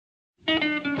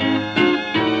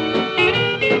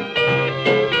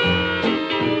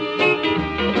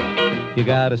You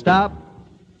gotta stop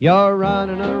your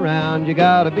running around. You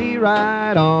gotta be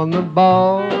right on the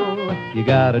ball. You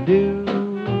gotta do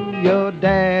your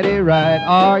daddy right,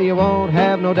 or you won't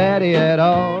have no daddy at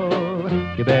all.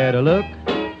 You better look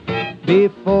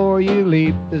before you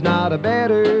leap. There's not a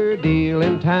better deal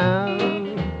in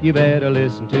town. You better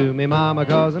listen to me, mama,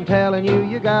 'cause I'm telling you,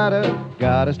 you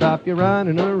gotta stop your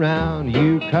running around.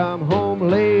 You come home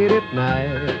late at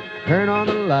night, turn on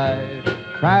the light,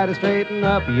 try to straighten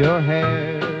up your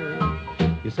hair.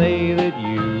 You say that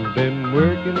you've been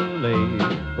working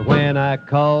late, but when I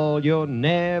call, you're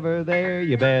never there.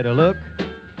 You better look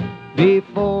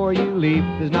before you leap.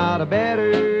 There's not a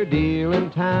better deal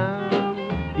in town.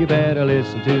 You better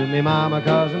listen to me, mama,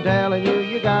 'cause I'm telling you,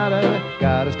 you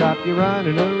gotta stop your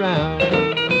running around.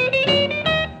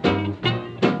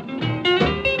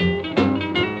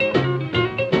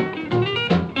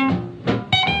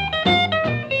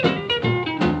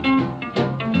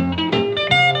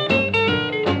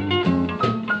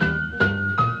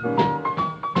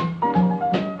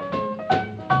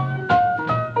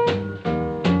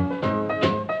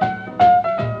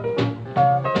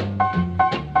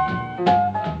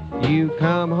 You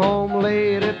come home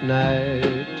late at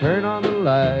night, turn on the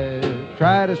light,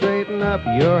 try to straighten up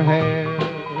your hair.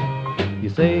 You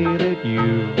say that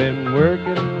you've been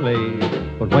working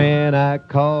late, but when I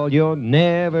call, you're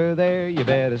never there. You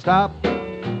better stop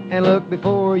and look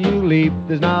before you leap.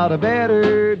 There's not a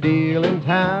better deal in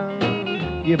town.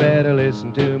 You better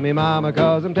listen to me, mama,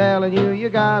 'cause I'm telling you, you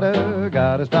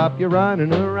gotta stop your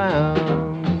running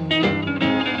around.